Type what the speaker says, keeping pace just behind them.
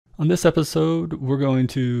On this episode, we're going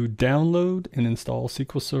to download and install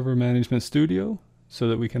SQL Server Management Studio so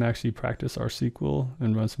that we can actually practice our SQL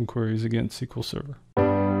and run some queries against SQL Server.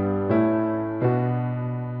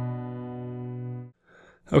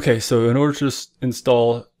 Okay, so in order to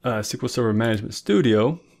install SQL Server Management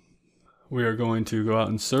Studio, we are going to go out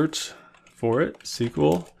and search for it,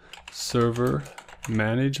 SQL Server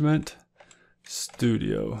Management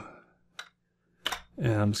Studio.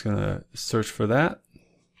 And I'm just going to search for that.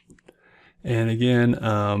 And again,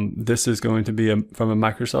 this is going to be from a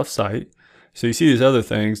Microsoft site. So you see these other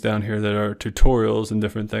things down here that are tutorials and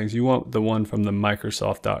different things. You want the one from the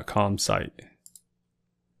Microsoft.com site.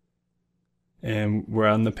 And we're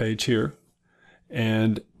on the page here.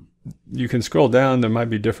 And you can scroll down. There might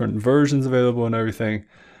be different versions available and everything.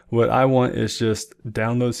 What I want is just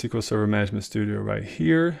download SQL Server Management Studio right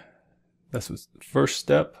here. That's the first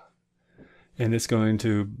step. And it's going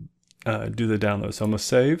to do the download. So I'm going to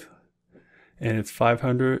save. And it's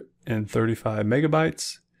 535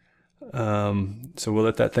 megabytes. So we'll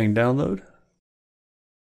let that thing download.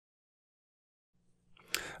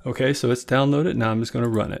 Okay, so it's downloaded. Now I'm just going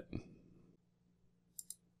to run it.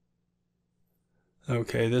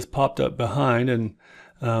 Okay, this popped up behind, and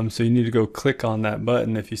so you need to go click on that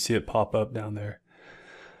button if you see it pop up down there.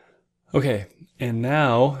 Okay, and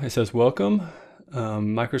now it says welcome.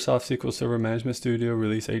 Microsoft SQL Server Management Studio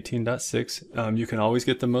release 18.6. You can always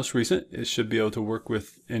get the most recent. It should be able to work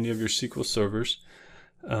with any of your SQL servers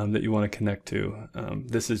that you want to connect to.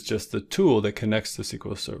 This is just the tool that connects to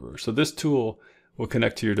SQL Server. So this tool will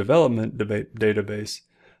connect to your development database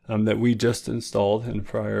that we just installed in a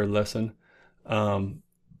prior lesson.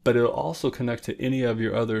 But it'll also connect to any of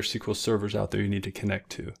your other SQL servers out there you need to connect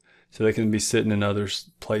to. So they can be sitting in other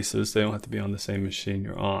places. They don't have to be on the same machine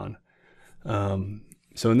you're on.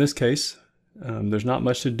 So in this case, there's not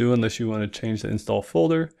much to do unless you want to change the install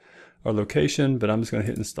folder or location, but I'm just going to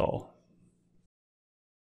hit install.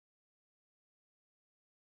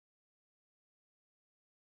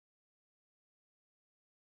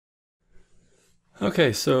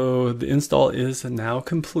 Okay, so the install is now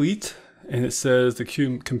complete, and it says the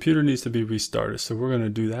computer needs to be restarted. So we're going to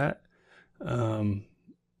do that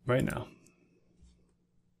right now.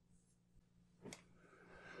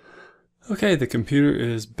 Okay, the computer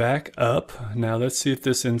is back up. Now let's see if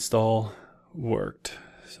this install worked.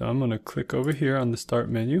 So I'm going to click over here on the Start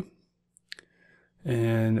menu,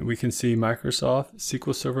 and we can see Microsoft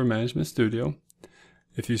SQL Server Management Studio.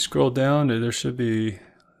 If you scroll down, there should be,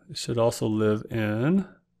 it should also live in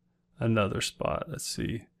another spot. Let's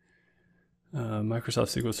see.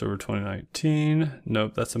 Microsoft SQL Server 2019.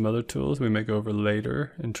 Nope, that's some other tools we may go over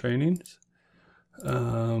later in trainings.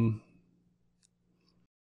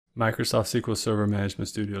 Microsoft SQL Server Management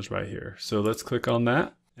Studio is right here. So let's click on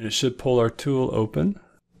that, and it should pull our tool open.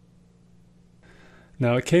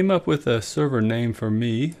 Now it came up with a server name for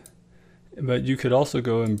me, but you could also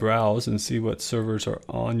go and browse and see what servers are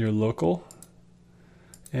on your local.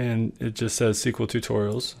 And it just says SQL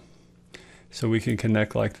Tutorials. So we can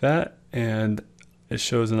connect like that, and it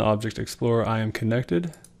shows in the Object Explorer I am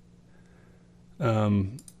connected.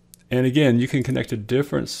 And again, you can connect to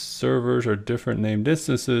different servers or different named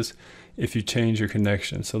instances if you change your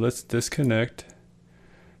connection. So let's disconnect,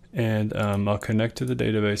 and I'll connect to the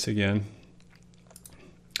database again.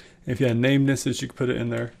 If you had named instance, you can put it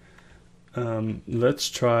in there. Let's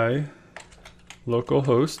try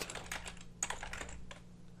localhost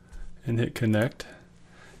and hit connect.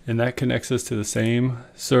 And that connects us to the same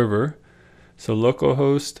server. So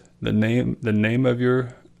localhost, the name of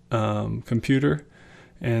your computer.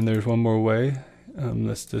 And there's one more way.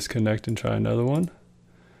 Let's disconnect and try another one.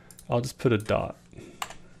 I'll just put a dot.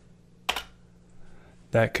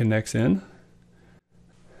 That connects in.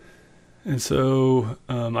 And so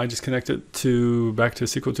I just connected back to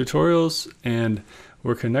SQL Tutorials, and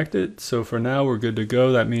we're connected. So for now, we're good to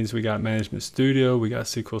go. That means we got Management Studio, we got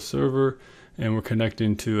SQL Server, and we're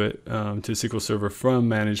connecting to it to SQL Server from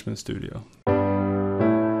Management Studio.